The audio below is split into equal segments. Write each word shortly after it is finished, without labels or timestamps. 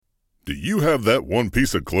Do you have that one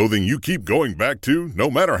piece of clothing you keep going back to,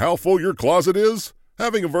 no matter how full your closet is?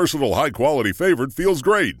 Having a versatile, high-quality favorite feels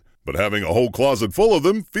great, but having a whole closet full of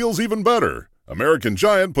them feels even better. American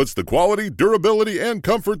Giant puts the quality, durability, and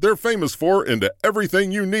comfort they're famous for into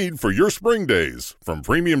everything you need for your spring days. From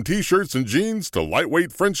premium t-shirts and jeans to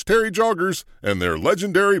lightweight French terry joggers and their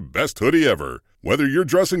legendary best hoodie ever. Whether you're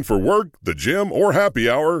dressing for work, the gym, or happy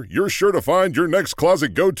hour, you're sure to find your next closet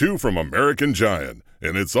go-to from American Giant.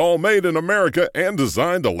 And it's all made in America and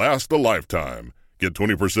designed to last a lifetime. Get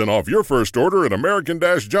 20% off your first order at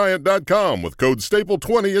American-Giant.com with code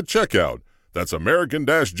STAPLE20 at checkout. That's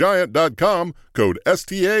American-Giant.com, code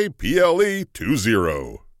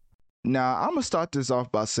STAPLE20. Now, I'm going to start this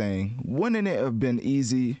off by saying, wouldn't it have been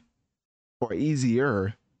easy or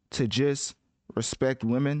easier to just respect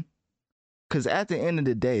women? Because at the end of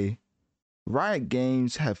the day, Riot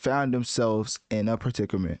Games have found themselves in a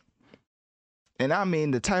predicament. And I mean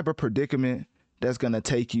the type of predicament that's going to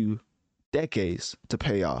take you decades to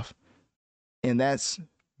pay off. And that's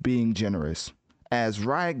being generous. As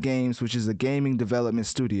Riot Games, which is a gaming development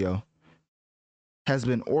studio, has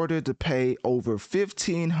been ordered to pay over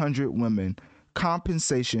 1,500 women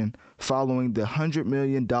compensation following the $100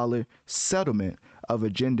 million settlement of a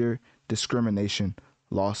gender discrimination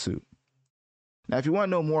lawsuit. Now, if you want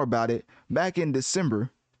to know more about it, back in December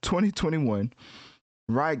 2021,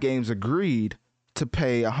 Riot Games agreed to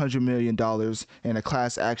pay $100 million in a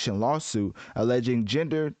class action lawsuit alleging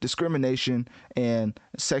gender discrimination and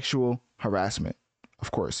sexual harassment.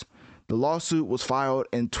 Of course, the lawsuit was filed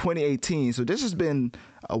in 2018. So this has been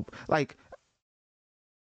all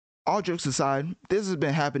jokes aside, this has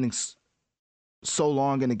been happening so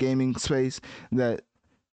long in the gaming space that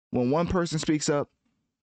when one person speaks up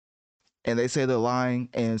and they say they're lying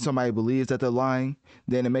and somebody believes that they're lying,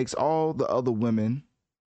 then it makes all the other women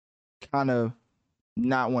kind of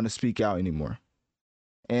not want to speak out anymore.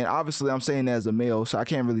 And obviously I'm saying that as a male, so I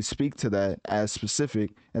can't really speak to that as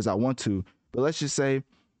specific as I want to. But let's just say,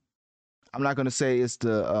 I'm not going to say it's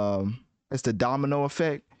the domino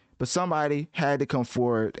effect, but somebody had to come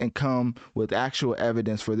forward and come with actual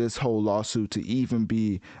evidence for this whole lawsuit to even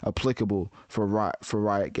be applicable for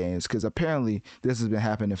Riot Games, because apparently this has been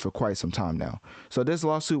happening for quite some time now. So this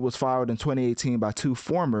lawsuit was filed in 2018 by two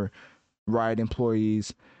former Riot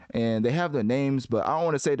employees, and they have their names, but I don't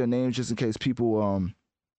want to say their names just in case people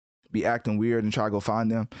be acting weird and try to go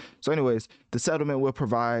find them. So anyways, the settlement will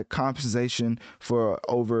provide compensation for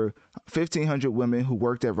over 1,500 women who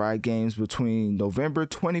worked at Riot Games between November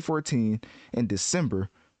 2014 and December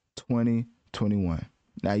 2021.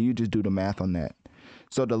 Now you just do the math on that.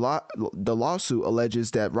 So the lawsuit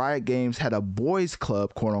alleges that Riot Games had a boys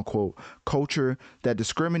club, quote unquote, culture that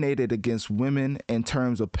discriminated against women in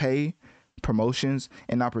terms of pay, promotions,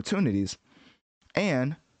 and opportunities.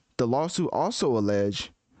 And the lawsuit also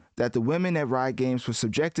alleged that the women at Riot Games were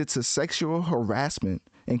subjected to sexual harassment,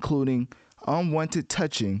 including unwanted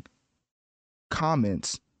touching,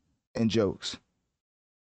 comments, and jokes.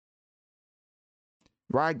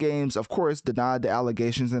 Riot Games, of course, denied the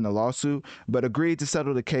allegations in the lawsuit, but agreed to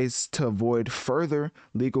settle the case to avoid further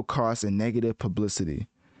legal costs and negative publicity.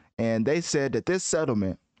 And they said that this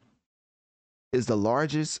settlement is the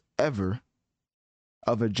largest ever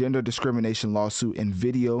of a gender discrimination lawsuit in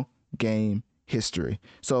video game history.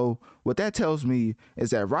 So what that tells me is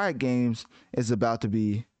that Riot Games is about to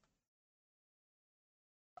be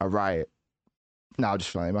a riot. No,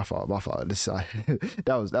 just fine. My fault. This that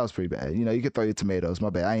was pretty bad. You know, you could throw your tomatoes. My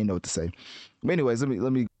bad. I ain't know what to say. But anyways,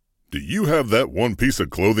 let me. Do you have that one piece of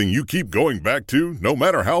clothing you keep going back to, no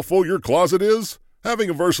matter how full your closet is?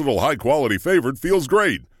 Having a versatile, high-quality favorite feels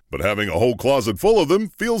great, but having a whole closet full of them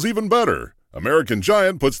feels even better. American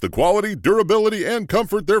Giant puts the quality, durability, and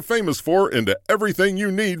comfort they're famous for into everything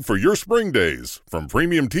you need for your spring days. From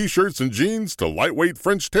premium t-shirts and jeans to lightweight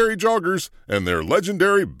French terry joggers and their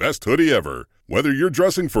legendary best hoodie ever. Whether you're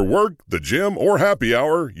dressing for work, the gym, or happy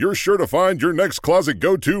hour, you're sure to find your next closet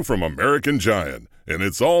go-to from American Giant. And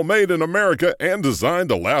it's all made in America and designed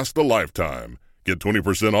to last a lifetime. Get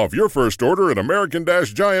 20% off your first order at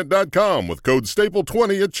American-Giant.com with code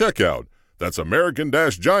STAPLE20 at checkout. That's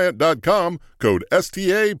American-Giant.com, code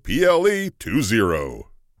STAPLE20.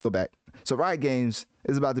 Go back. So Riot Games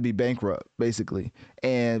is about to be bankrupt, basically.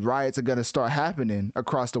 And riots are going to start happening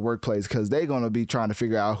across the workplace because they're going to be trying to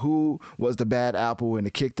figure out who was the bad apple and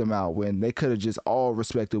to kick them out when they could have just all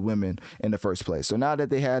respected women in the first place. So now that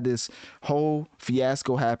they had this whole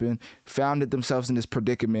fiasco happen, founded themselves in this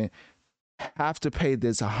predicament, have to pay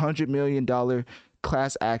this $100 million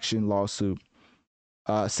class action lawsuit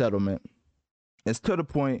settlement. It's to the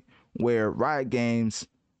point where Riot Games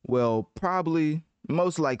will probably,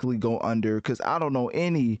 most likely go under, because I don't know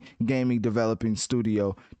any gaming developing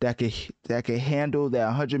studio that could handle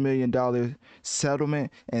that $100 million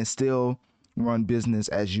settlement and still run business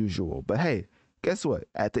as usual. But hey, guess what?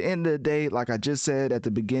 At the end of the day, like I just said at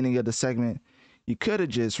the beginning of the segment, you could have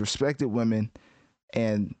just respected women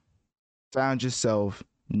and found yourself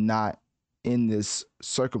not in this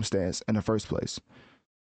circumstance in the first place.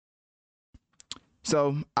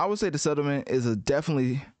 So I would say the settlement is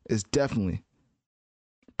definitely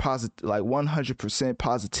positive, like 100%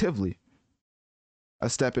 positively a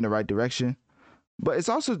step in the right direction. But it's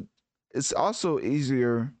also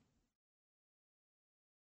easier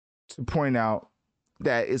to point out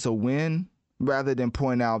that it's a win rather than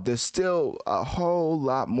point out there's still a whole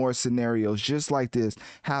lot more scenarios just like this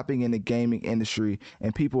happening in the gaming industry,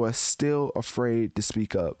 and people are still afraid to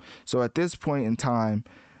speak up. So at this point in time,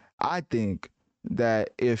 I think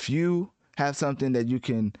that if you have something that you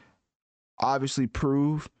can obviously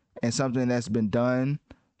prove and something that's been done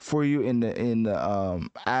for you in the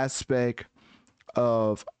aspect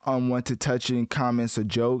of unwanted touching comments or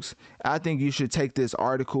jokes, I think you should take this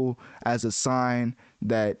article as a sign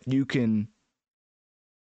that you can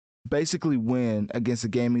basically win against a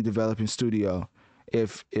gaming developing studio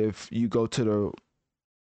if you go to the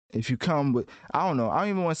if you come with, I don't know, I don't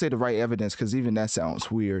even want to say the right evidence because even that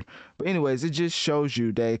sounds weird. But anyways, it just shows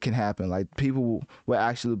you that it can happen. Like people will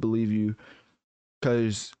actually believe you,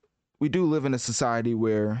 because we do live in a society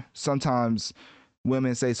where sometimes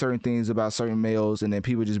women say certain things about certain males and then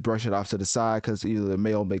people just brush it off to the side because either the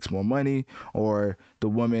male makes more money or the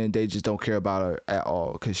woman, they just don't care about her at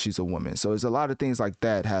all because she's a woman. So there's a lot of things like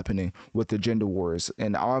that happening with the gender wars,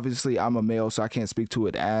 and obviously I'm a male, so I can't speak to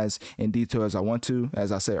it as in detail as I want to,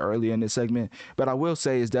 as I said earlier in this segment. But I will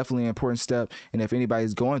say it's definitely an important step, and if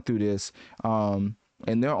anybody's going through this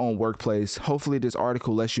in their own workplace, hopefully this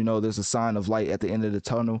article lets you know there's a sign of light at the end of the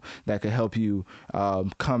tunnel that could help you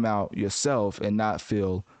come out yourself and not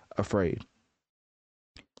feel afraid.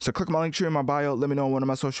 So click my link tree in my bio. Let me know on one of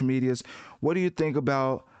my social medias. What do you think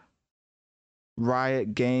about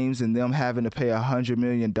Riot Games and them having to pay $100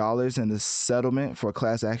 million in the settlement for a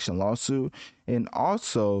class action lawsuit? And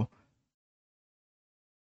also,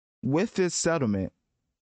 with this settlement,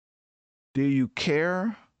 do you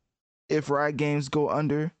care if Riot Games go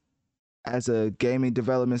under as a gaming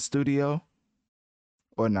development studio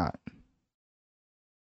or not?